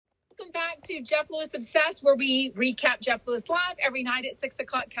to Jeff Lewis Obsessed, where we recap Jeff Lewis Live every night at 6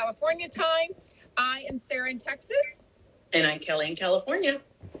 o'clock California time. I am Sarah in Texas. And I'm Kelly in California.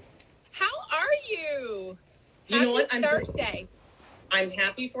 How are you? You know what? Thursday. I'm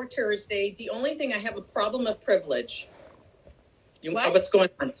happy for Thursday. The only thing, I have a problem of privilege. What's going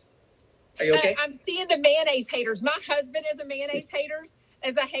on? Are you okay? I'm seeing the mayonnaise haters. My husband is a mayonnaise hater,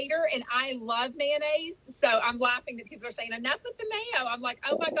 and I love mayonnaise. So I'm laughing that people are saying, enough with the mayo. I'm like,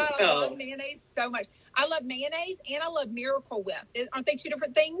 oh my God, I love mayonnaise so much. I love mayonnaise and I love Miracle Whip. Aren't they two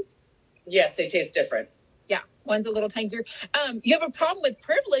different things? Yes, they taste different. Yeah, one's a little tankier. You have a problem with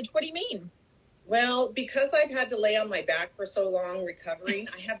privilege. What do you mean? Well, because I've had to lay on my back for so long recovering,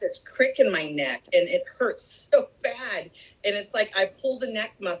 I have this crick in my neck, and it hurts so bad. And it's like I pulled the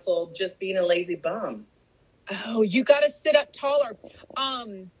neck muscle just being a lazy bum. Oh, you got to sit up taller.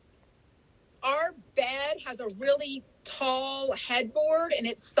 Our bed has a really tall headboard, and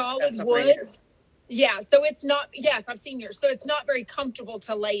it's solid wood. Yeah, so it's not, yes, I've seen yours. So it's not very comfortable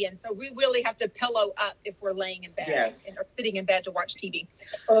to lay in. So we really have to pillow up if we're laying in bed or sitting in bed to watch TV.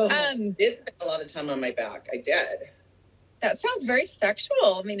 I did spend a lot of time on my back. I did. That sounds very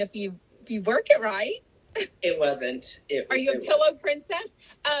sexual. I mean, if you work it right. It wasn't. Are you a pillow princess?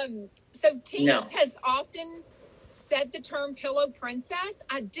 So Tina has often said the term pillow princess.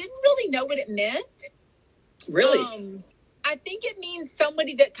 I didn't really know what it meant. Really? I think it means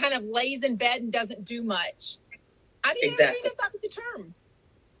somebody that kind of lays in bed and doesn't do much. I didn't know that was the term.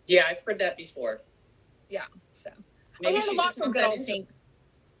 Yeah, I've heard that before. Yeah, so. Maybe I learned a lot from good old Tinks.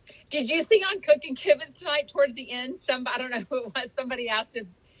 Did you see on Cooking Kibitz tonight towards the end, I don't know who it was, somebody asked if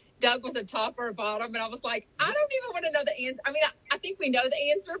Doug was a top or a bottom, and I was like, I don't even want to know the answer. I mean, I think we know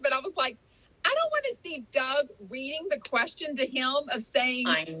the answer, but I was like, I don't want to see Doug reading the question to him of saying,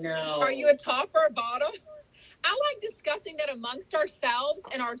 I know. Are you a top or a bottom? I like discussing that amongst ourselves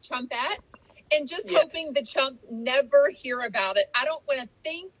and our chumpettes and just hoping the chumps never hear about it. I don't want to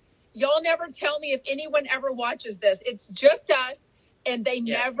think, y'all never tell me if anyone ever watches this. It's just us, and they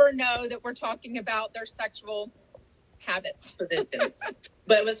never know that we're talking about their sexual habits. Positions.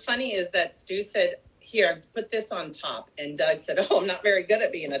 But what's funny is that Stu said, here, put this on top. And Doug said, I'm not very good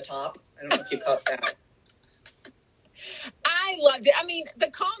at being a top. I don't know if you caught that. I loved it. I mean, the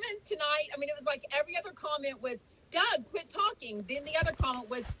comments tonight, it was like every other comment was, Doug, quit talking. Then the other comment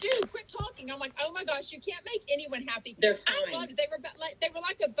was, Stu, quit talking. I'm like, oh my gosh, you can't make anyone happy. They're fine. I loved it. They were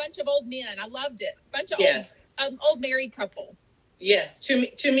like a bunch of old men. I loved it. A bunch of old married couple. Yes, too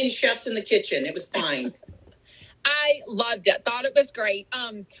many chefs in the kitchen. It was fine. I loved it. Thought it was great.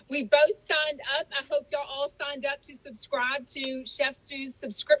 We both signed up. I hope y'all all signed up to subscribe to Chef Stu's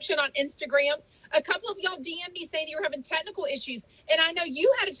subscription on Instagram. A couple of y'all DM'd me saying you were having technical issues. And I know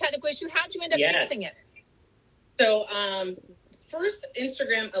you had a technical issue. How'd you end up fixing it? So, first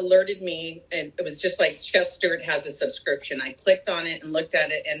Instagram alerted me, and it was just like Chef Stewart has a subscription. I clicked on it and looked at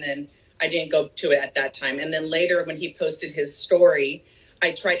it, and then I didn't go to it at that time. And then later when he posted his story,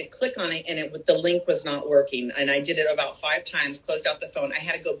 I tried to click on it, and the link was not working. And I did it about 5 times, closed out the phone. I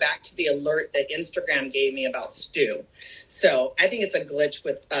had to go back to the alert that Instagram gave me about Stu. So I think it's a glitch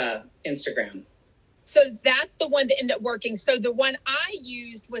with Instagram. So that's the one that ended up working. So the one I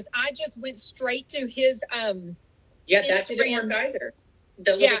used was I just went straight to his that didn't work either.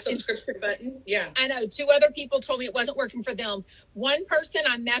 The little subscription button. Yeah. I know. 2 other people told me it wasn't working for them. One person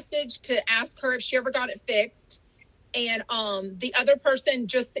I messaged to ask her if she ever got it fixed. And the other person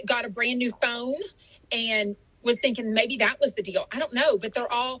just got a brand new phone and was thinking maybe that was the deal. I don't know, but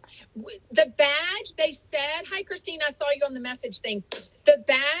they're all the badge. They said, hi, Christine, I saw you on the message thing. The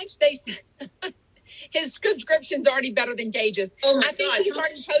badge, they said his subscription's already better than Gage's. I think he's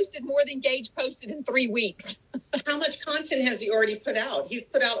already posted more than Gage posted in 3 weeks. How much content has he already put out? He's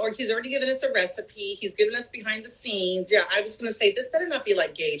already given us a recipe. He's given us behind the scenes. Yeah, I was going to say, this better not be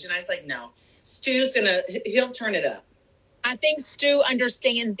like Gage. And I was like, no, he'll turn it up. I think Stu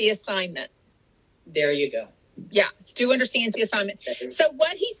understands the assignment. There you go. Yeah, Stu understands the assignment. So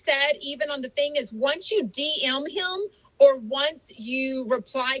what he said, even on the thing, is once you DM him or once you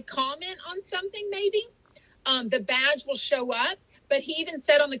reply comment on something, maybe, the badge will show up. But he even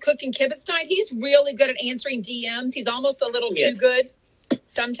said on the Cooking Kibitz night, he's really good at answering DMs. He's almost a little too good.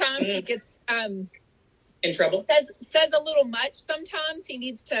 Sometimes he gets in trouble. Says a little much. Sometimes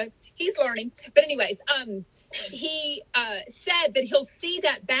he's learning. But anyways, he said that he'll see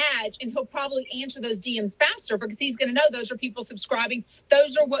that badge and he'll probably answer those DMs faster because he's going to know those are people subscribing.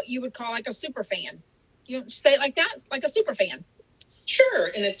 Those are what you would call like a super fan. You don't say it like that, it's like a super fan. Sure,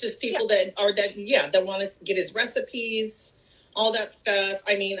 and it's just people that want to get his recipes, all that stuff.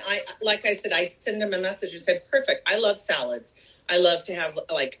 I mean, I send him a message and said, perfect. I love salads. I love to have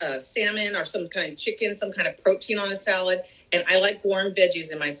like salmon or some kind of chicken, some kind of protein on a salad. And I like warm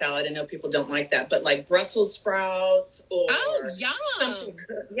veggies in my salad. I know people don't like that, but like Brussels sprouts or yum. something.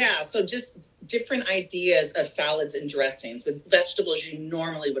 Yeah, so just different ideas of salads and dressings with vegetables you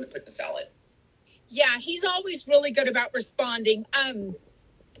normally wouldn't put in a salad. Yeah, he's always really good about responding.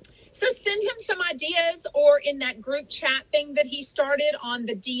 So send him some ideas, or in that group chat thing that he started on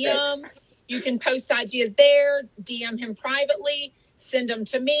the DM. Right. You can post ideas there, DM him privately, send them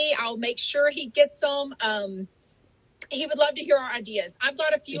to me. I'll make sure he gets them. He would love to hear our ideas. I've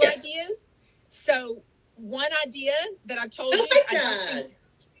got a few ideas. So one idea that I've told you. Hi,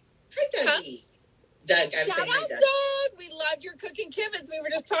 Doug. Doug. Shout out, Doug. We loved your cooking Kivens. We were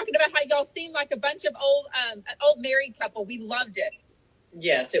just talking about how y'all seemed like a bunch of old married couple. We loved it.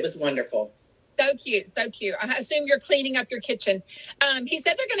 Yes, it was wonderful. So cute, so cute. I assume you're cleaning up your kitchen. He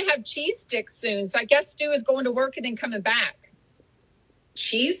said they're going to have cheese sticks soon, so I guess Stu is going to work and then coming back.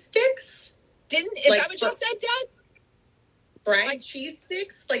 Cheese sticks? Is that what you said, Doug? Fried cheese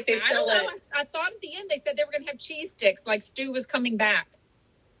sticks? Like they sell it? I thought at the end they said they were going to have cheese sticks, like Stu was coming back.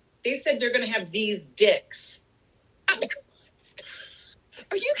 They said they're going to have these dicks.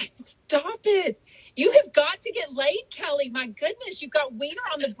 Are you stop it? You have got to get laid, Kelly. My goodness, you've got wiener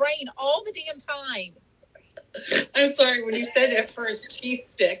on the brain all the damn time. I'm sorry. When you said at first cheese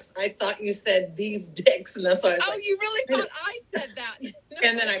sticks, I thought you said these dicks, and that's why I was like, you really thought I said that? No.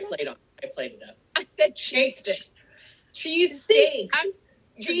 And then I played it up. I said cheese sticks. Cheese steaks.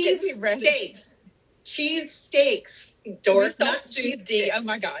 Cheese steaks. Doris, not cheese steaks. Oh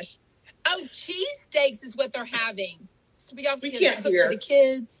my gosh. Oh, cheese steaks is what they're having. So we obviously can't cook hear for the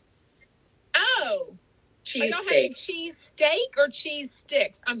kids. Oh. Cheese Are y'all having cheese steak or cheese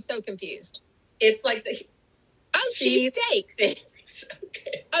sticks? I'm so confused. It's like the cheese steaks.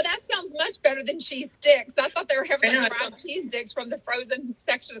 Okay. Oh, that sounds much better than cheese sticks. I thought they were having fried cheese sticks from the frozen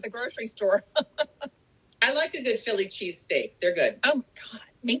section of the grocery store. I like a good Philly cheese steak. They're good. Oh, my God.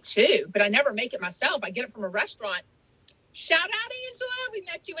 Me too. But I never make it myself. I get it from a restaurant. Shout out, Angela. We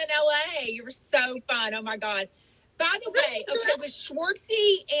met you in L.A. You were so fun. Oh, my God. By the way, okay, with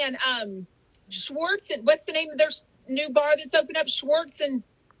Schwartzy and Schwartz and what's the name of their new bar that's opened up? Schwartz and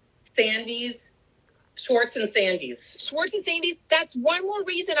Sandy's. That's one more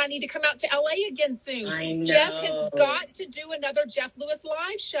reason I need to come out to LA again soon. I know. Jeff has got to do another Jeff Lewis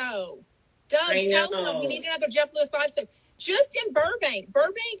live show. Doug, tell him we need another Jeff Lewis live show. Just in Burbank,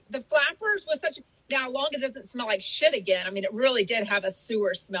 the Flappers was now long as it doesn't smell like shit again. I mean, it really did have a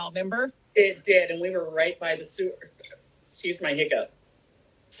sewer smell, remember? It did, and we were right by the sewer. Excuse my hiccup.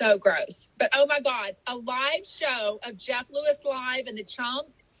 So gross. But oh my God, a live show of Jeff Lewis Live and the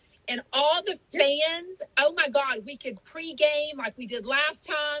Chumps and all the fans. Oh my God, we could pregame like we did last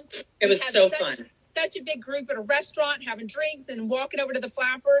time. It was so fun. Such a big group at a restaurant having drinks and walking over to the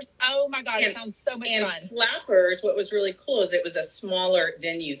Flappers. Oh my God, it sounds so much fun. And Flappers, what was really cool is it was a smaller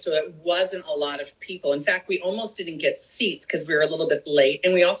venue, so it wasn't a lot of people. In fact, we almost didn't get seats because we were a little bit late.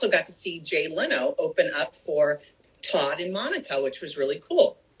 And we also got to see Jay Leno open up for Todd and Monica, which was really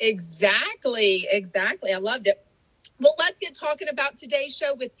cool. Exactly. I loved it. Well, let's get talking about today's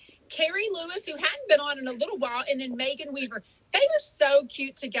show with Carrie Lewis, who hadn't been on in a little while, and then Megan Weaver. They are so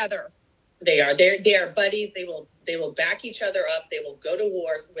cute together. They are. They are buddies. They will back each other up. They will go to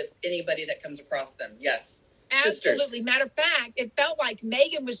war with anybody that comes across them. Yes. Absolutely. Sisters. Matter of fact, it felt like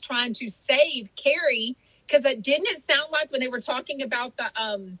Megan was trying to save Carrie because didn't it sound like when they were talking about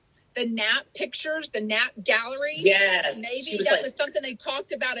the nap pictures, the nap gallery? Yes. Maybe that was something they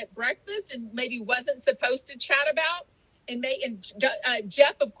talked about at breakfast and maybe wasn't supposed to chat about. And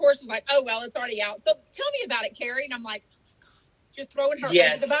Jeff, of course, was like, oh, well, it's already out. So tell me about it, Carrie. And I'm like, oh, my God, you're throwing her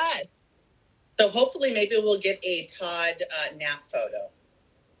under the bus. So hopefully maybe we'll get a Todd nap photo.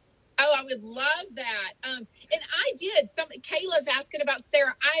 Oh, I would love that. And I did. Kayla's asking about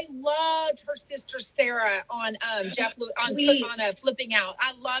Sarah. I loved her sister Sarah on Jeff on Flipping Out.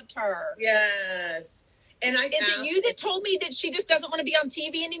 I loved her. Yes. And is it you that told me that she just doesn't want to be on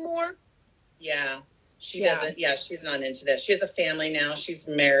TV anymore? Yeah. She doesn't. Yeah, she's not into that. She has a family now. She's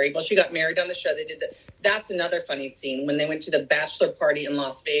married. Well, she got married on the show. They did that. That's another funny scene when they went to the bachelor party in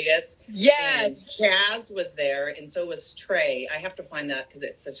Las Vegas. Yes. Jazz was there, and so was Trey. I have to find that because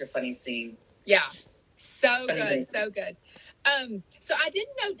it's such a funny scene. Yeah. So good. So good. So I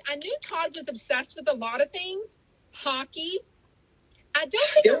didn't know. I knew Todd was obsessed with a lot of things. Hockey. I don't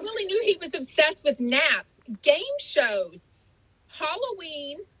think I really knew he was obsessed with naps, game shows,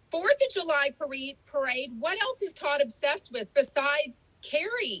 Halloween, 4th of July parade. What else is Todd obsessed with besides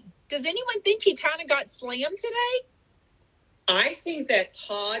Carrie? Does anyone think he kind of got slammed today? I think that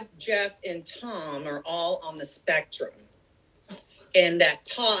Todd, Jeff, and Tom are all on the spectrum. And that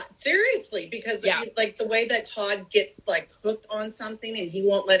Todd, seriously, because like the way that Todd gets like hooked on something and he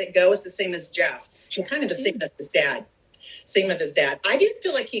won't let it go, it's the same as Jeff. And kind of the same as his dad. Same with his dad. I didn't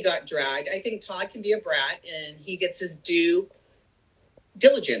feel like he got dragged. I think Todd can be a brat and he gets his due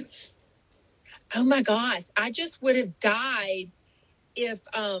diligence. Oh my gosh. I just would have died if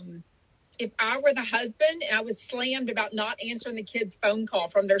I were the husband and I was slammed about not answering the kid's phone call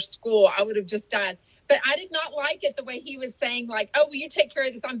from their school. I would have just died. But I did not like it the way he was saying, like, oh, will you take care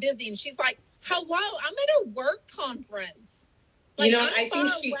of this? I'm busy. And she's like, hello, I'm at a work conference. Like, I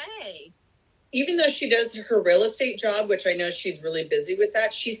think even though she does her real estate job, which I know she's really busy with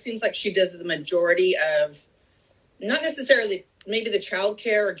that, she seems like she does the majority of, not necessarily maybe the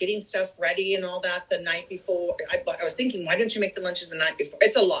childcare or getting stuff ready and all that the night before. I was thinking, why don't you make the lunches the night before?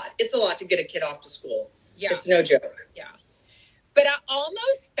 It's a lot. It's a lot to get a kid off to school. Yeah. It's no joke. Yeah. But I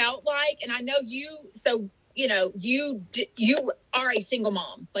almost felt like, and I know you, so, you are a single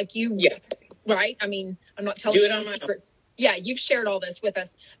mom. Like you, yes. Right? I mean, I'm not telling you any secrets. Yeah, you've shared all this with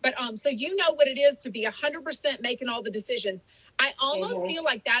us. But so you know what it is to be 100% making all the decisions. I almost feel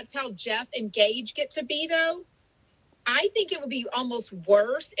like that's how Jeff and Gage get to be, though. I think it would be almost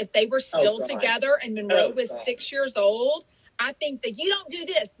worse if they were still together and Monroe was 6 years old. I think that you don't do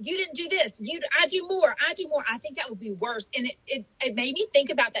this. You didn't do this. I do more. I think that would be worse. And it made me think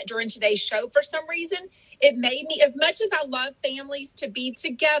about that during today's show for some reason. It made me, as much as I love families to be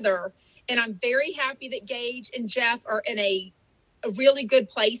together, and I'm very happy that Gage and Jeff are in a really good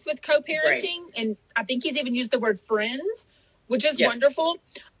place with co-parenting. Right. And I think he's even used the word friends, which is wonderful.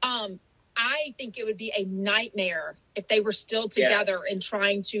 I think it would be a nightmare if they were still together and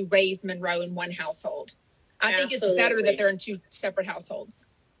trying to raise Monroe in one household. I think it's better that they're in two separate households.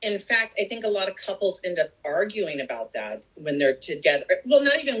 In fact, I think a lot of couples end up arguing about that when they're together. Well,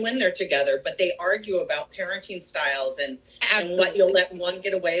 not even when they're together, but they argue about parenting styles and what you'll let one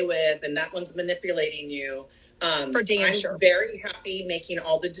get away with, and that one's manipulating you. For damn sure. I'm very happy making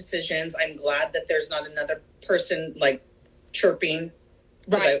all the decisions. I'm glad that there's not another person like chirping.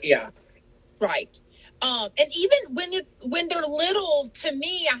 Right. Right. And even when they're little, to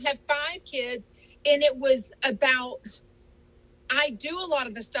me, I have 5 kids, and it was about, I do a lot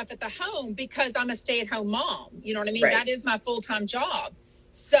of the stuff at the home because I'm a stay-at-home mom. You know what I mean? Right. That is my full-time job.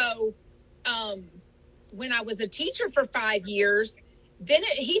 So when I was a teacher for 5 years, then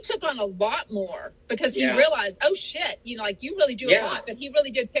he took on a lot more because he realized, oh, shit, you really do a lot. But he really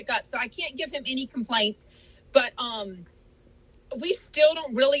did pick up. So I can't give him any complaints. But we still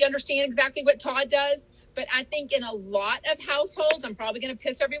don't really understand exactly what Todd does. But I think in a lot of households, I'm probably going to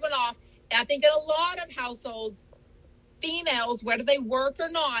piss everyone off. I think in a lot of households, females, whether they work or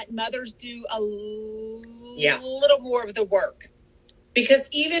not, mothers do a little more of the work. Because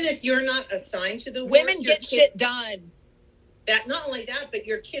even if you're not assigned to the work, women get shit done. That not only that, but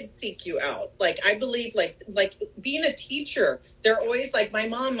your kids seek you out. Like, I believe, like being a teacher, they're always like, my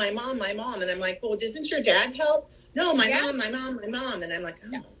mom. And I'm like, well, doesn't your dad help? No, my mom. And I'm like,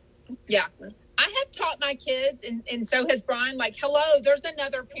 oh. Yeah. I have taught my kids, and so has Brian, like, hello, there's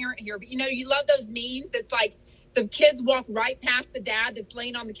another parent here. But, you love those memes that's like the kids walk right past the dad that's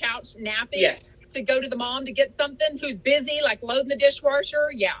laying on the couch napping to go to the mom to get something, who's busy, like loading the dishwasher.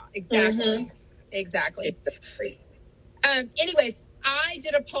 Yeah, exactly. Mm-hmm. Exactly. Anyways, I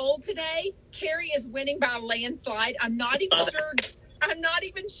did a poll today. Carrie is winning by a landslide. I'm not even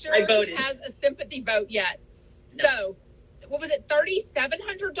sure he has a sympathy vote yet. No. So, what was it?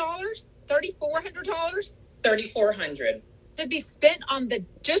 $3,700? $3,400? $3,400 to be spent on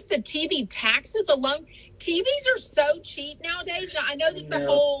just the TV taxes alone. TVs are so cheap nowadays. Now, I know that's a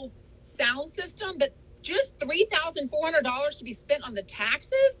whole sound system, but just $3,400 to be spent on the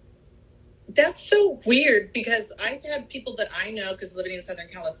taxes? That's so weird, because I've had people that I know, because living in Southern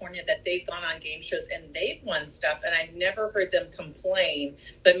California, that they've gone on game shows and they've won stuff, and I've never heard them complain,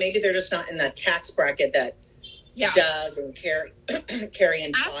 but maybe they're just not in that tax bracket that Doug and Carrie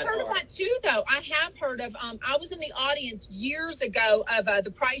and Todd I've heard of that too, though. I have heard of, I was in the audience years ago of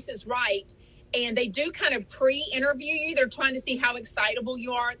The Price is Right, and they do kind of pre-interview you. They're trying to see how excitable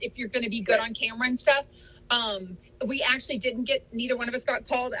you are, if you're going to be good on camera and stuff. We actually neither one of us got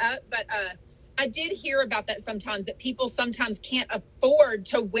called up, but I did hear about that sometimes, that people sometimes can't afford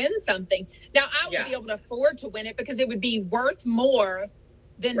to win something. Now, I would be able to afford to win it because it would be worth more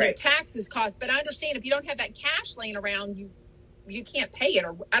than the taxes cost. But I understand if you don't have that cash laying around, you can't pay it,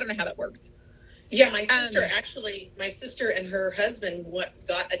 or I don't know how that works. Yeah, my sister and her husband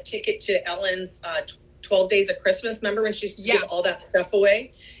got a ticket to Ellen's 12 Days of Christmas. Remember when she used to give all that stuff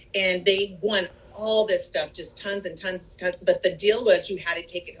away? and they won all this stuff, just tons and tons of stuff. But the deal was you had to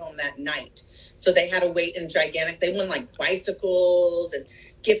take it home that night. So they had to wait in gigantic. They won like bicycles and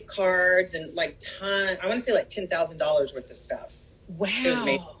gift cards and like I want to say like $10,000 worth of stuff.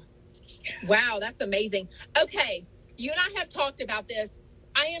 Wow. Wow, that's amazing. Okay, you and I have talked about this.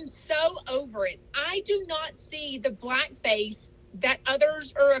 I am so over it. I do not see the blackface that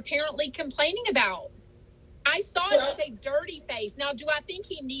others are apparently complaining about. I saw it say dirty face. Now, do I think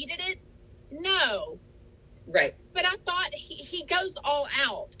he needed it? No. Right. But I thought he goes all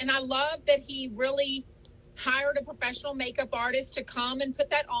out. And I love that he really hired a professional makeup artist to come and put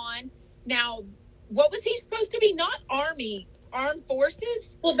that on. Now, what was he supposed to be? Not armed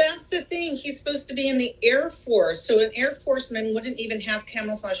forces? Well, that's the thing. He's supposed to be in the Air Force. So an Air Forceman wouldn't even have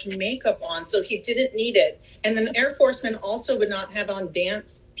camouflage makeup on. So he didn't need it. And then Air Forceman also would not have on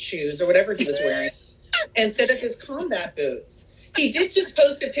dance shoes or whatever he was wearing instead of his combat boots. He did just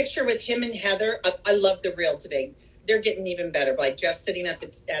post a picture with him and Heather. I love the reel today. They're getting even better. Like Jeff sitting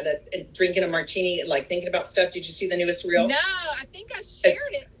at drinking a martini, like thinking about stuff. Did you see the newest reel? No, I think I shared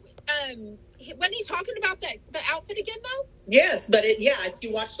it. Wasn't he talking about the outfit again though? Yes, but if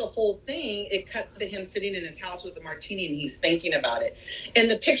you watch the whole thing, it cuts to him sitting in his house with a martini and he's thinking about it.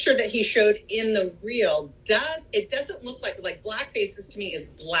 And the picture that he showed in the reel doesn't look like black faces to me is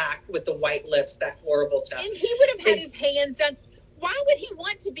black with the white lips, that horrible stuff. And he would have had his hands done. Why would he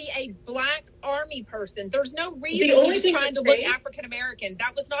want to be a black army person? There's no reason he was trying to look African American.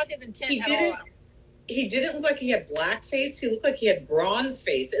 That was not his intent at all. He didn't look like he had black face. He looked like he had bronze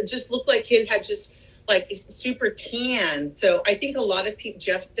face. It just looked like he had just like super tan. So I think a lot of people,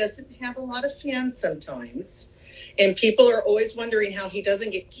 Jeff doesn't have a lot of fans sometimes. And people are always wondering how he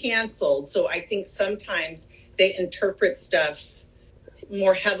doesn't get canceled. So I think sometimes they interpret stuff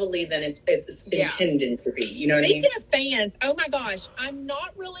more heavily than it's intended to be. You know what I mean? Speaking of fans, oh my gosh,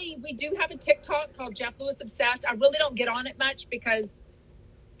 we do have a TikTok called Jeff Lewis Obsessed. I really don't get on it much because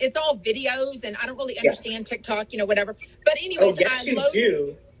it's all videos and I don't really understand TikTok, whatever. But anyways, you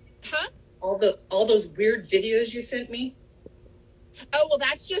do. Huh? All those weird videos you sent me. Oh, well,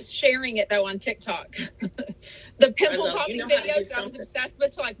 that's just sharing it though on TikTok. The pimple popping videos that I was obsessed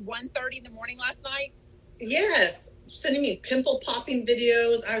with till like 1:30 in the morning last night. Yes. Sending me pimple popping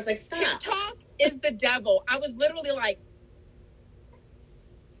videos. I was like, stop. TikTok is the devil. I was literally like,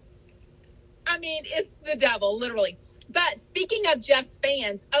 it's the devil, literally. But speaking of Jeff's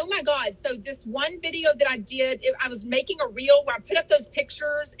fans, oh my God. So this one video that I did, I was making a reel where I put up those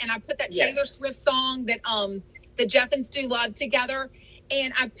pictures and I put that Taylor Swift song that Jeff and Stu love together.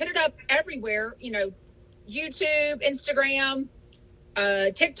 And I put it up everywhere, YouTube, Instagram,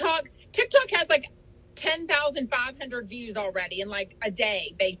 TikTok. TikTok has like 10,500 views already in like a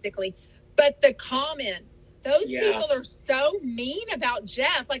day, basically. But the comments, those people are so mean about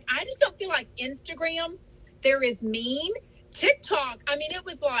Jeff. Like, I just don't feel like Instagram, there is mean. TikTok, it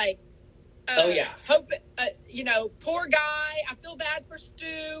was like, poor guy. I feel bad for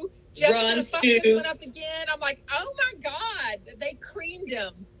Stu. Jeff's gonna fuck this one up again. I'm like, oh my God, they creamed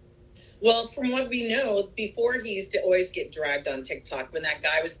him. Well, from what we know, before he used to always get dragged on TikTok when that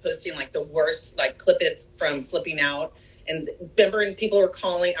guy was posting like the worst like clip-its from flipping out. And remember, and people were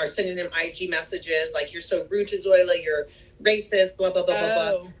calling or sending him IG messages like, you're so rude to Zoila, you're racist, blah, blah, blah,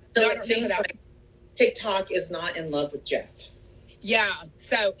 blah, blah. So it seems like TikTok is not in love with Jeff. Yeah.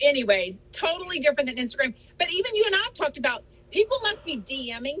 So anyways, totally different than Instagram. But even you and I talked about people must be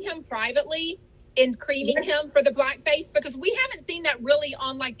DMing him privately and creaming him for the blackface, because we haven't seen that really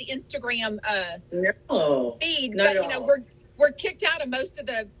on like the Instagram feed. Not but at all. We're kicked out of most of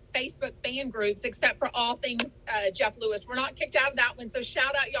the Facebook fan groups except for all things Jeff Lewis. We're not kicked out of that one. So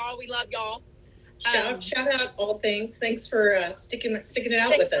shout out y'all. We love y'all. Shout out all things. Thanks for sticking it out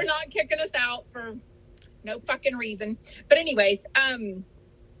with us. Thanks for not kicking us out for no fucking reason. But anyways,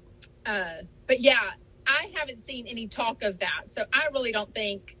 but yeah, I haven't seen any talk of that. So I really don't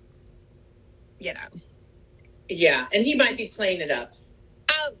think, Yeah, and he might be playing it up.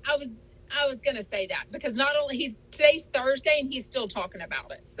 I was going to say that because not only today's Thursday and he's still talking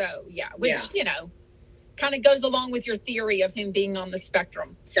about it. So which, kind of goes along with your theory of him being on the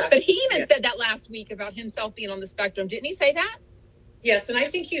spectrum. Yeah. But he even said that last week about himself being on the spectrum. Didn't he say that? Yes. And I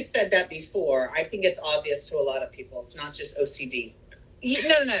think you said that before. I think it's obvious to a lot of people. It's not just OCD.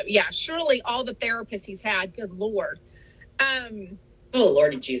 No. Yeah. Surely all the therapists he's had. Good Lord. Oh,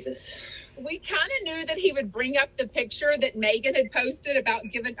 Lordy Jesus. We kind of knew that he would bring up the picture that Megan had posted about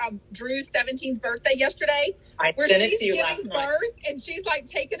giving Drew's 17th birthday yesterday. Where she's giving birth and she's like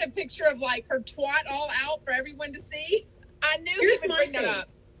taking a picture of like her twat all out for everyone to see. I knew he would bring that up.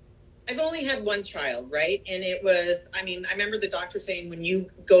 I've only had one child, right? And it was, I mean, I remember the doctor saying, when you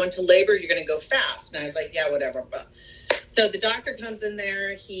go into labor, you're going to go fast. And I was like, yeah, whatever. But so the doctor comes in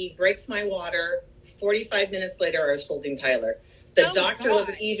there, he breaks my water. 45 minutes later, I was holding Tyler. The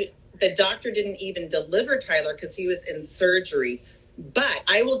doctor didn't even deliver Tyler because he was in surgery. But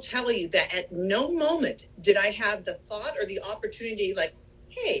I will tell you that at no moment did I have the thought or the opportunity like,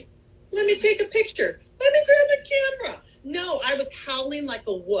 hey, let me take a picture. Let me grab a camera. No, I was howling like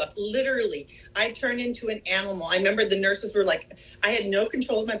a wolf. Literally, I turned into an animal. I remember the nurses were like, I had no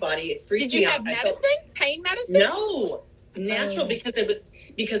control of my body. It freaked me out. Did you have medicine? Pain medicine? No, natural,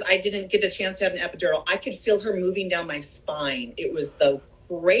 because I didn't get a chance to have an epidural. I could feel her moving down my spine. It was the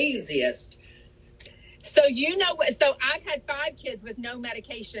craziest. So so I've had 5 kids with no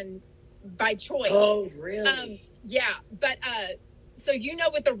medication by choice. Oh, really? Yeah, but so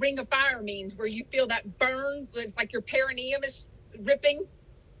what the ring of fire means, where you feel that burn, it's like your perineum is ripping.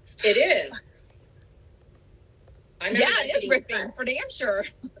 It is. It is ripping, for damn sure.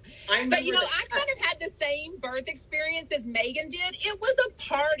 But I kind of had the same birth experience as Megan did. It was a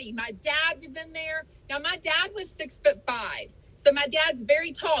party. My dad was in there. Now, my dad was 6'5". So my dad's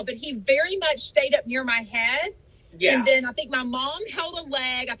very tall, but he very much stayed up near my head. Yeah. And then I think my mom held a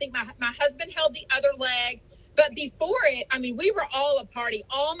leg. I think my husband held the other leg. But before it, I mean, we were all a party.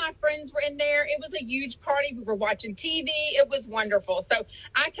 All my friends were in there. It was a huge party. We were watching TV. It was wonderful. So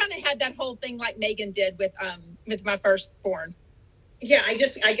I kind of had that whole thing like Megan did with my firstborn. Yeah, I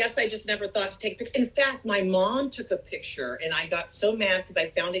guess I just never thought to take a picture. In fact, my mom took a picture, and I got so mad because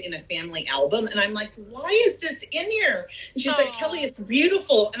I found it in a family album. And I'm like, why is this in here? And she's like, Kelly, it's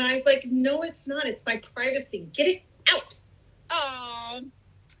beautiful. And I was like, no, it's not. It's my privacy. Get it out. Oh,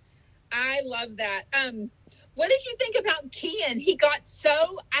 I love that. What did you think about Kian? He got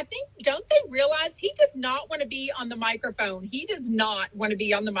don't they realize he does not want to be on the microphone? He does not want to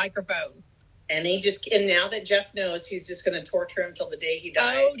be on the microphone. And now that Jeff knows, he's just going to torture him till the day he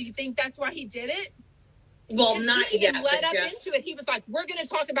dies. Oh, do you think that's why he did it? Well, not yet. He led up into it. He was like, we're going to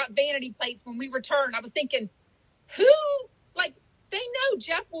talk about vanity plates when we return. I was thinking, who? Like, they know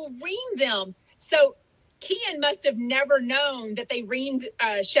Jeff will ream them. So Kian must have never known that they reamed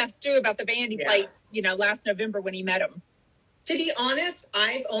Chef Stu about the vanity plates, last November when he met him. To be honest,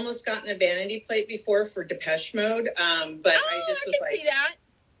 I've almost gotten a vanity plate before for Depeche Mode, but I just was like, see that.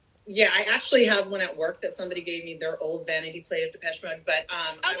 Yeah, I actually have one at work that somebody gave me, their old vanity plate of Depeche Mode, but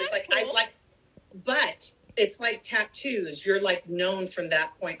I was like, cool. But it's like tattoos. You're like known from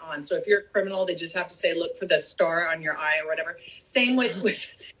that point on. So if you're a criminal, they just have to say, look for the star on your eye or whatever. Same with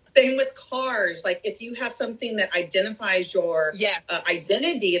cars. Like if you have something that identifies your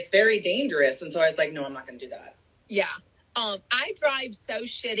identity, it's very dangerous. And so I was like, no, I'm not going to do that. Yeah. I drive so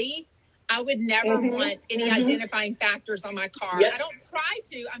shitty. I would never want any identifying factors on my car. Yep. I don't try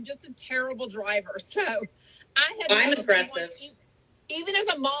to. I'm just a terrible driver. So I'm aggressive. Even as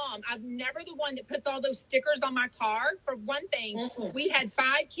a mom, I'm never the one that puts all those stickers on my car. For one thing, we had 5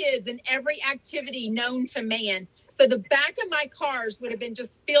 kids in every activity known to man. So the back of my cars would have been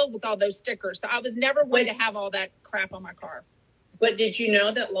just filled with all those stickers. So I was never one to have all that crap on my car. But did you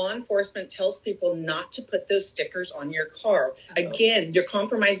know that law enforcement tells people not to put those stickers on your car? Again, you're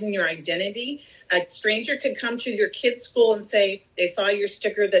compromising your identity. A stranger could come to your kid's school and say they saw your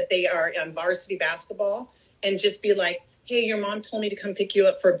sticker that they are on varsity basketball and just be like, hey, your mom told me to come pick you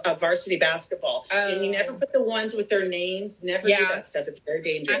up for varsity basketball. And you never put the ones with their names. Never do that stuff. It's very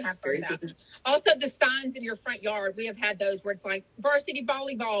dangerous. Very dangerous. Also, the signs in your front yard, we have had those where it's like varsity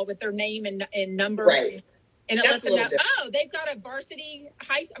volleyball with their name and number. Right. And it lets them know, they've got a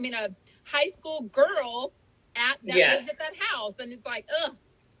high school girl that lives at that house. And it's like,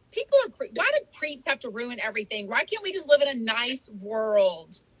 people are why do creeps have to ruin everything? Why can't we just live in a nice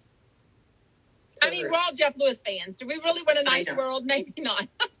world? I mean, we're all Jeff Lewis fans. Do we really want a nice world? Maybe not.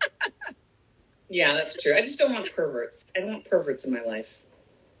 Yeah, that's true. I just don't want perverts. I don't want perverts in my life.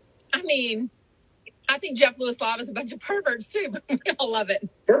 I mean, I think Jeff Lewis Love is a bunch of perverts too, but we all love it.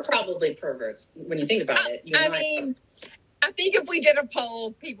 We're probably perverts when you think about it. I think if we did a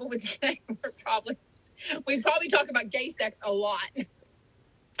poll, people would say we'd probably talk about gay sex a lot.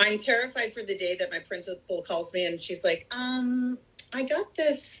 I'm terrified for the day that my principal calls me and she's like, I got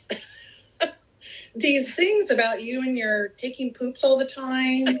these things about you and you're taking poops all the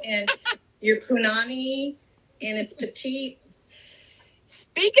time and you're punani and it's petite.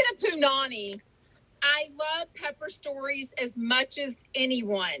 Speaking of punani, I love Pepper stories as much as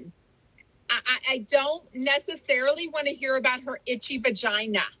anyone. I don't necessarily want to hear about her itchy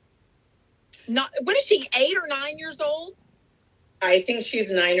vagina. What is she, 8 or 9 years old? I think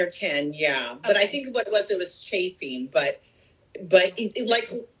she's 9 or 10, yeah. But I think it was chafing. But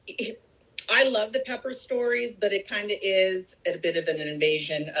I love the Pepper stories, but it kind of is a bit of an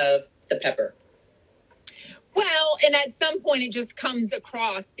invasion of the Pepper. Well, and at some point it just comes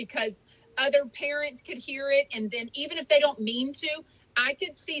across because other parents could hear it. And then even if they don't mean to, I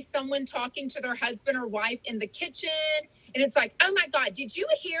could see someone talking to their husband or wife in the kitchen. And it's like, oh my God, did you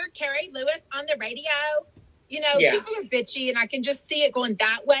hear Carrie Lewis on the radio? People are bitchy, and I can just see it going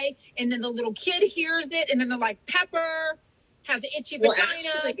that way. And then the little kid hears it, and then they're like, Pepper has an itchy vagina.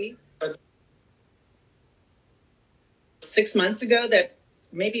 Actually, 6 months ago, that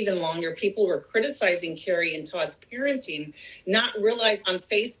maybe even longer, people were criticizing Carrie and Todd's parenting, not realize on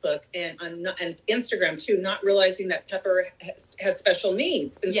Facebook and on Instagram too, not realizing that Pepper has special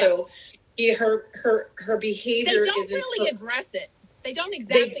needs, and so her behavior. They don't really address it. They don't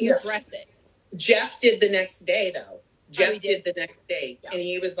exactly address it. Jeff did the next day, though. Jeff did the next day, and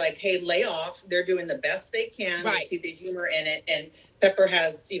he was like, "Hey, lay off. They're doing the best they can. Right. They see the humor in it, and Pepper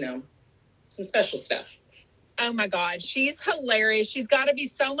has, some special stuff." Oh my God, she's hilarious. She's got to be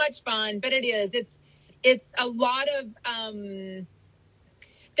so much fun, but it is. It's a lot of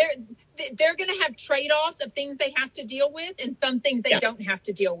they're going to have trade-offs of things they have to deal with, and some things they don't have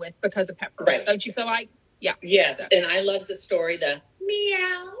to deal with because of Pepper. Right? Don't you feel like? Yeah. Yes, so. And I love the story. The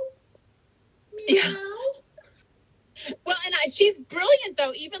meow. Yeah. Well, and she's brilliant,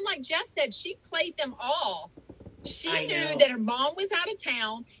 though. Even like Jeff said, she played them all. She knew that her mom was out of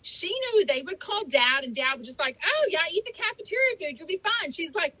town. She knew they would call Dad, and Dad was just like, oh, yeah, eat the cafeteria food. You'll be fine.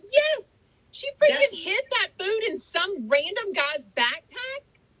 She's like, yes. She freaking hid that food in some random guy's backpack.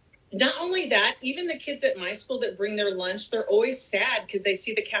 Not only that, even the kids at my school that bring their lunch, they're always sad because they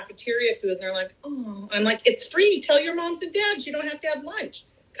see the cafeteria food, and they're like, oh. I'm like, it's free. Tell your moms and dads you don't have to have lunch.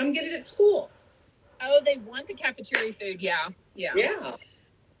 Come get it at school. Oh, they want the cafeteria food. Yeah.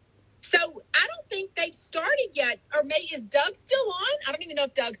 So I don't think they've started yet. Or is Doug still on? I don't even know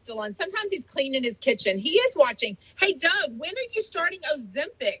if Doug's still on. Sometimes he's cleaning his kitchen. He is watching. Hey, Doug, when are you starting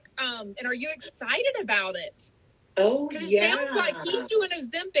Ozempic? And are you excited about it? Oh, yeah. It sounds like he's doing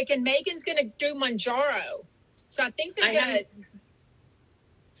Ozempic and Megan's going to do Mounjaro. So I think they're going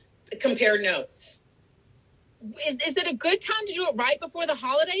to compare notes. Is it a good time to do it right before the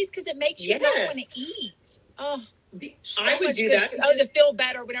holidays? Because it makes you not want to eat. Oh, I would do that. Oh, to feel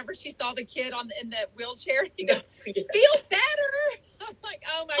better. Whenever she saw the kid in the wheelchair, you go, feel better. I'm like,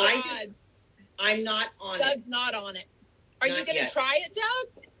 oh my God. I'm not on it. Doug's not on it. Are you going to try it,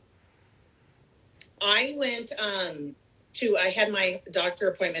 Doug? I went I had my doctor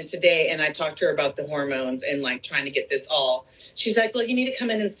appointment today, and I talked to her about the hormones and like trying to get this all. She's like, well, you need to come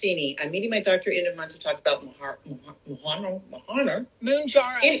in and see me. I'm meeting my doctor end of month to talk about Mounjaro.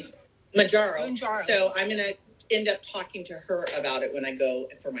 So I'm going to end up talking to her about it when I go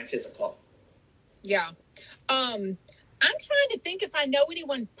for my physical. Yeah. I'm trying to think if I know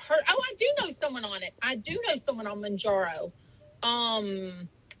anyone. I do know someone on it. I do know someone on Mounjaro.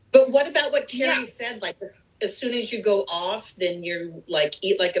 But what about what Carrie said? Like, as soon as you go off, then you're like,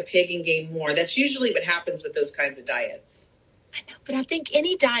 eat like a pig and gain more. That's usually what happens with those kinds of diets. I know, but I think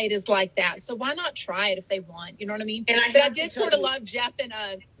any diet is like that. So why not try it if they want? You know what I mean? But I did sort of love Jeff and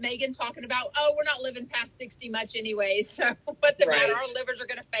Megan talking about, we're not living past 60 much anyway. So what's it matter? Our livers are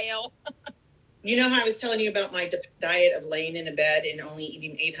going to fail. You know how I was telling you about my diet of laying in a bed and only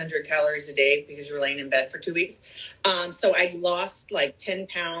eating 800 calories a day because you're laying in bed for 2 weeks? So I lost like 10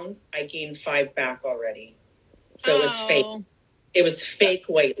 pounds. I gained 5 back already. So it was fake. It was fake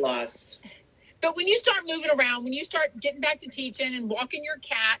weight loss. But when you start moving around, when you start getting back to teaching and walking your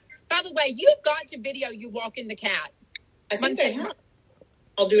cat, by the way, you've got to video you walking the cat. I think I have.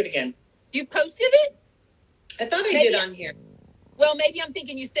 I'll do it again. You posted it? I thought I did on here. Well, maybe I'm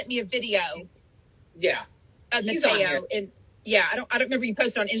thinking you sent me a video. Yeah. Of Mateo. And I don't remember you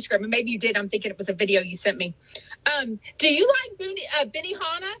posted on Instagram, but maybe you did. I'm thinking it was a video you sent me. Do you like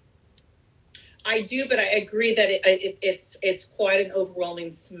Benihana? I do, but I agree that it's quite an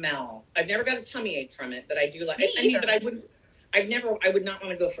overwhelming smell. I've never got a tummy ache from it, but I do like it. I mean, but I would not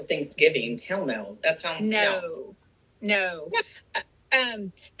want to go for Thanksgiving. Hell no. That sounds no.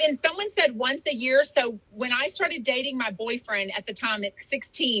 And someone said once a year. So when I started dating my boyfriend at the time at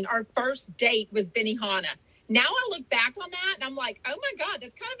 16, our first date was Benihana. Now I look back on that and I'm like, oh my God,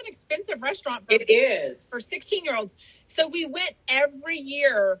 that's kind of an expensive restaurant for 16-year-olds. So we went every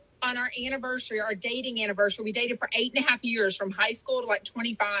year on our anniversary, our dating anniversary. We dated for 8.5 years from high school to like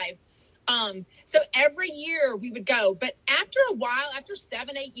 25. So every year we would go. But after a while, after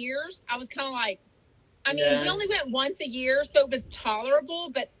 7-8 years, I was kind of like, we only went once a year, so it was tolerable.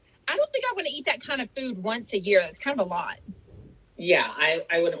 But I don't think I want to eat that kind of food once a year. That's kind of a lot. Yeah,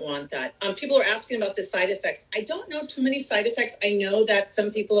 I wouldn't want that. People are asking about the side effects. I don't know too many side effects. I know that some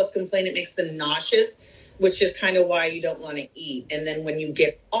people have complained it makes them nauseous, which is kind of why you don't want to eat. And then when you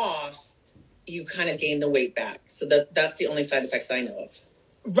get off, you kind of gain the weight back. So that's the only side effects I know of.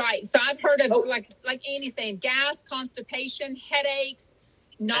 Right. So I've heard of, like Andy's saying, gas, constipation, headaches,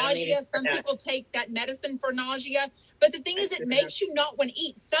 nausea. Some people take that medicine for nausea. But the thing is, it makes you not want to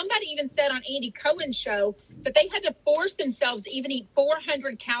eat. Somebody even said on Andy Cohen's show that they had to force themselves to even eat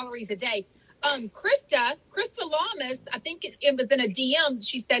 400 calories a day. Krista Lamas, I think it was in a DM,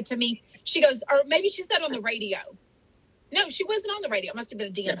 she said to me, she goes, or maybe she said on the radio. No, she wasn't on the radio. It must have been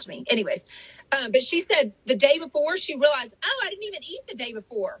a DM to me. Anyways, but she said the day before she realized, I didn't even eat the day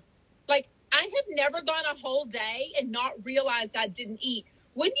before. Like, I have never gone a whole day and not realized I didn't eat.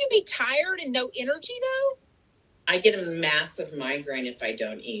 Wouldn't you be tired and no energy, though? I get a massive migraine if I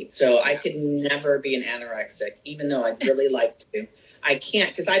don't eat. So I could never be an anorexic, even though I'd really like to. I can't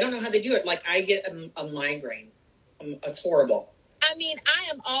because I don't know how they do it. Like, I get a migraine. It's horrible. I mean,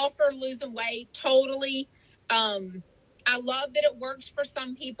 I am all for losing weight, totally. I love that it works for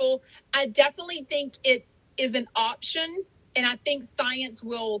some people. I definitely think it is an option, and I think science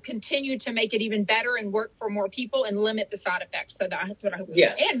will continue to make it even better and work for more people and limit the side effects. So that's what I hope.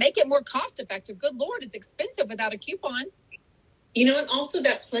 Yes. And make it more cost effective. Good Lord, it's expensive without a coupon. You know, and also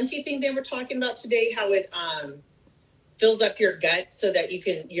that Plenty thing they were talking about today, how it fills up your gut so that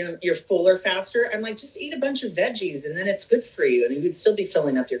you're fuller faster. I'm like, just eat a bunch of veggies and then it's good for you, and you would still be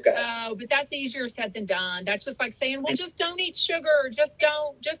filling up your gut. Oh, but that's easier said than done. That's just like saying, well, just don't eat sugar. Just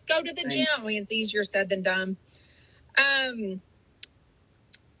go to the gym. I mean, it's easier said than done.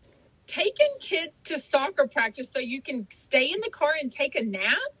 Taking kids to soccer practice so you can stay in the car and take a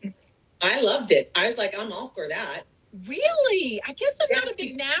nap? I loved it. I was like, I'm all for that. Really? I guess I'm not a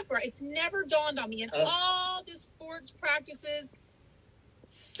big napper. It's never dawned on me. In all the sports practices,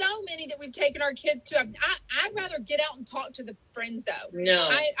 so many that we've taken our kids to, I'd rather get out and talk to the friends, though. No.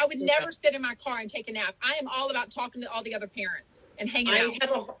 I would never sit in my car and take a nap. I am all about talking to all the other parents and hanging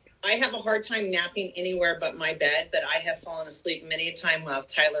out. I have a hard time napping anywhere but my bed, but I have fallen asleep many a time while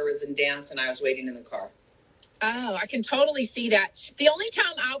Tyler was in dance and I was waiting in the car. Oh, I can totally see that. The only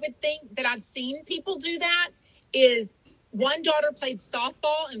time I would think that I've seen people do that is one daughter played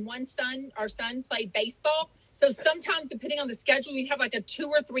softball and our son played baseball. So sometimes, depending on the schedule, you'd have like a 2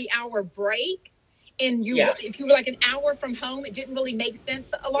 or 3 hour break. And if you were like an hour from home, it didn't really make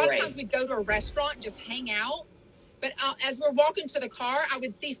sense. A lot of times we'd go to a restaurant and just hang out. But as we're walking to the car, I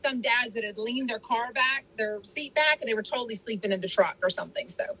would see some dads that had leaned their seat back, and they were totally sleeping in the truck or something.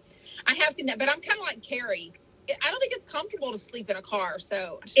 So I have seen that. But I'm kind of like Carrie. I don't think it's comfortable to sleep in a car.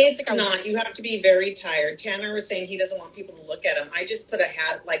 So it's not. You have to be very tired. Tanner was saying he doesn't want people to look at him. I just put a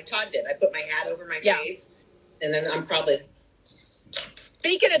hat, like Todd did. I put my hat over my face, and then I'm probably.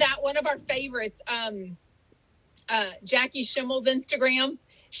 Speaking of that, one of our favorites, Jackie Schimmel's Instagram.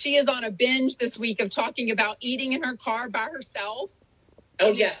 She is on a binge this week of talking about eating in her car by herself.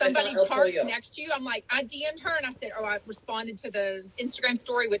 Oh, yes. Somebody parks next to you. I'm like, I DM'd her and I said, I responded to the Instagram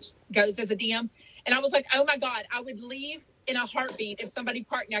story, which goes as a DM. And I was like, oh my God, I would leave in a heartbeat if somebody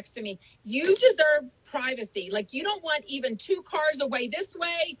parked next to me. You deserve privacy. Like, you don't want even 2 cars away this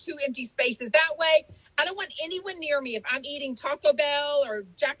way, 2 empty spaces that way. I don't want anyone near me if I'm eating Taco Bell or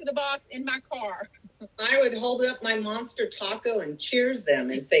Jack in the Box in my car. I would hold up my monster taco and cheers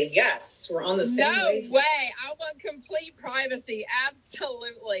them and say, yes, we're on the same way. No way. I want complete privacy.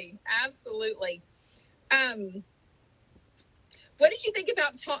 Absolutely. Absolutely. What did you think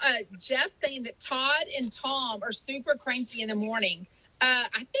about Jeff saying that Todd and Tom are super cranky in the morning?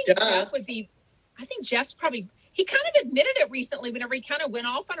 I think Jeff's probably, he kind of admitted it recently whenever he kind of went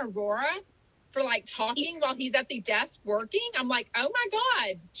off on Aurora for like talking while he's at the desk working. I'm like, oh my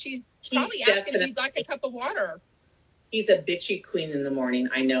God, she's probably asking if he'd like a cup of water. He's a bitchy queen in the morning.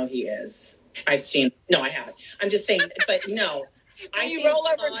 I know he is. I've seen, no, I haven't. I'm just saying, but no. You roll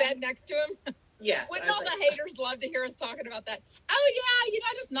over in bed next to him? Yes. Wouldn't all the haters love to hear us talking about that? Oh yeah,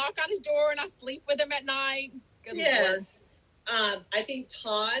 I just knock on his door and I sleep with him at night. Good Lord. I think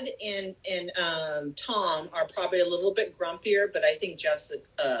Todd and Tom are probably a little bit grumpier, but I think Jeff's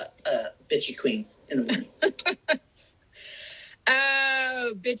a bitchy queen in the morning.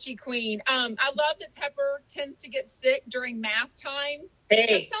 Oh, bitchy queen. I love that Pepper tends to get sick during math time.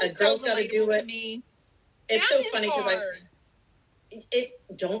 Hey, a girl's got to do it. To me. It's math so funny because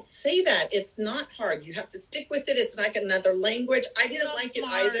don't say that. It's not hard. You have to stick with it. It's like another language. I didn't like it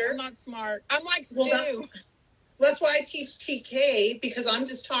either. I'm not smart. I'm like Stu. That's why I teach TK, because I'm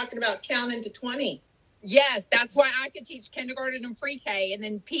just talking about counting to 20. Yes, that's why I could teach kindergarten and pre-K. And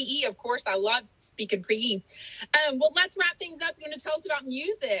then PE, of course, I love speaking PE. Well, let's wrap things up. You want to tell us about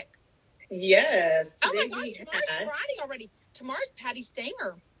music? Yes. Oh, my gosh, tomorrow's Friday already. Tomorrow's Patty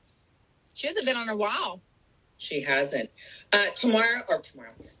Stanger. She hasn't been on in a while. She hasn't.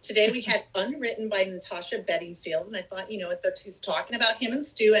 Today we had Unwritten by Natasha Bedingfield. And I thought, she's talking about him and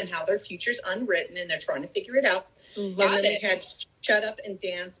Stu and how their future's unwritten and they're trying to figure it out. Love and then it. We had Shut Up and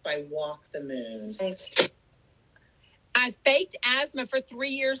Dance by Walk the Moon. I faked asthma for 3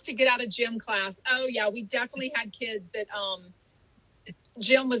 years to get out of gym class. Oh, yeah. We definitely had kids that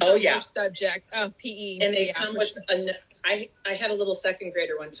gym was the worst subject of PE. And they come with I had a little second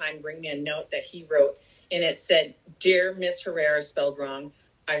grader one time bring me a note that he wrote, and it said, "Dear Miss Herrera," spelled wrong,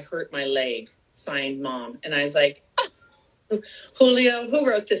 "I hurt my leg, signed Mom." And I was like, Julio, who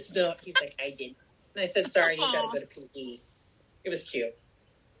wrote this note? He's like, I did. And I said, sorry, you got to go to PE. It was cute.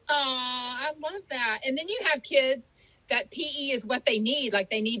 Oh, I love that. And then you have kids that PE is what they need. Like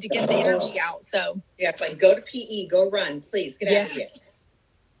they need to get the energy out. So yeah, it's like, go to PE, go run, please get out of here.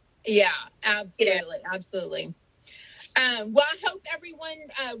 Yeah, absolutely. Yeah. Absolutely. Well, I hope everyone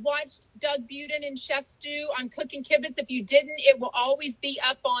watched Doug Buden and Chef Stu on Cooking Kibitz. If you didn't, it will always be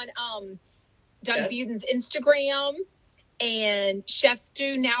up on Doug Buden's Instagram. And Chef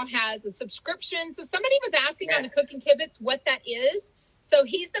Stu now has a subscription. So somebody was asking on the Cooking Kibitz what that is. So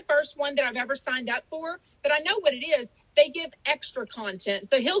he's the first one that I've ever signed up for. But I know what it is. They give extra content.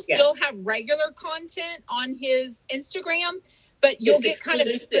 So he'll still have regular content on his Instagram. But you'll get kind of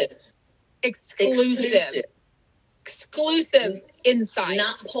exclusive insight.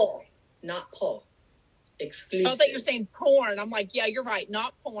 Not pull. Exclusive. I thought you were saying porn. I'm like, yeah, you're right.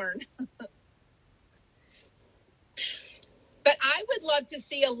 Not porn. But I would love to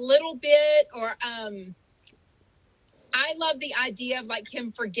see a little bit, or I love the idea of like him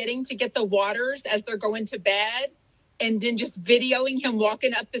forgetting to get the waters as they're going to bed, and then just videoing him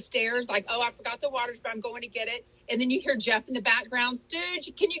walking up the stairs like, oh, I forgot the waters, but I'm going to get it. And then you hear Jeff in the background,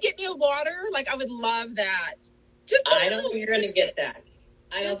 dude, can you get me a water? Like, I would love that. I don't think you're going to get that.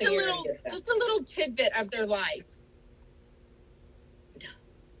 Just a little tidbit of their life. No.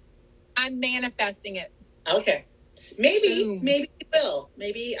 I'm manifesting it. Okay. Maybe we will.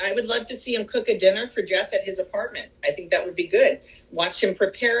 Maybe I would love to see him cook a dinner for Jeff at his apartment. I think that would be good. Watch him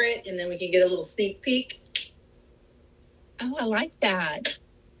prepare it, and then we can get a little sneak peek. Oh, I like that.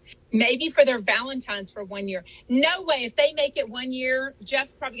 Maybe for their Valentine's for 1 year. No way. If they make it 1 year,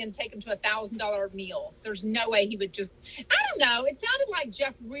 Jeff's probably going to take them to $1,000 meal. There's no way he would just, I don't know. It sounded like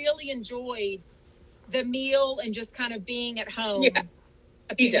Jeff really enjoyed the meal and just kind of being at home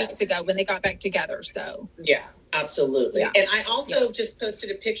a few weeks ago when they got back together. So yeah, absolutely. Yeah. And I also just posted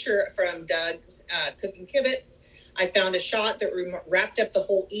a picture from Doug's Cooking Kibitz. I found a shot that wrapped up the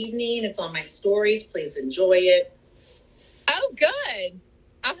whole evening. It's on my stories. Please enjoy it. Oh, good.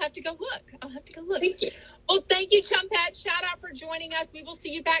 I'll have to go look. Thank you. Well, thank you, Chumpette. Shout out for joining us. We will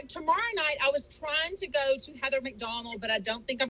see you back tomorrow night. I was trying to go to Heather McDonald, but I don't think I'm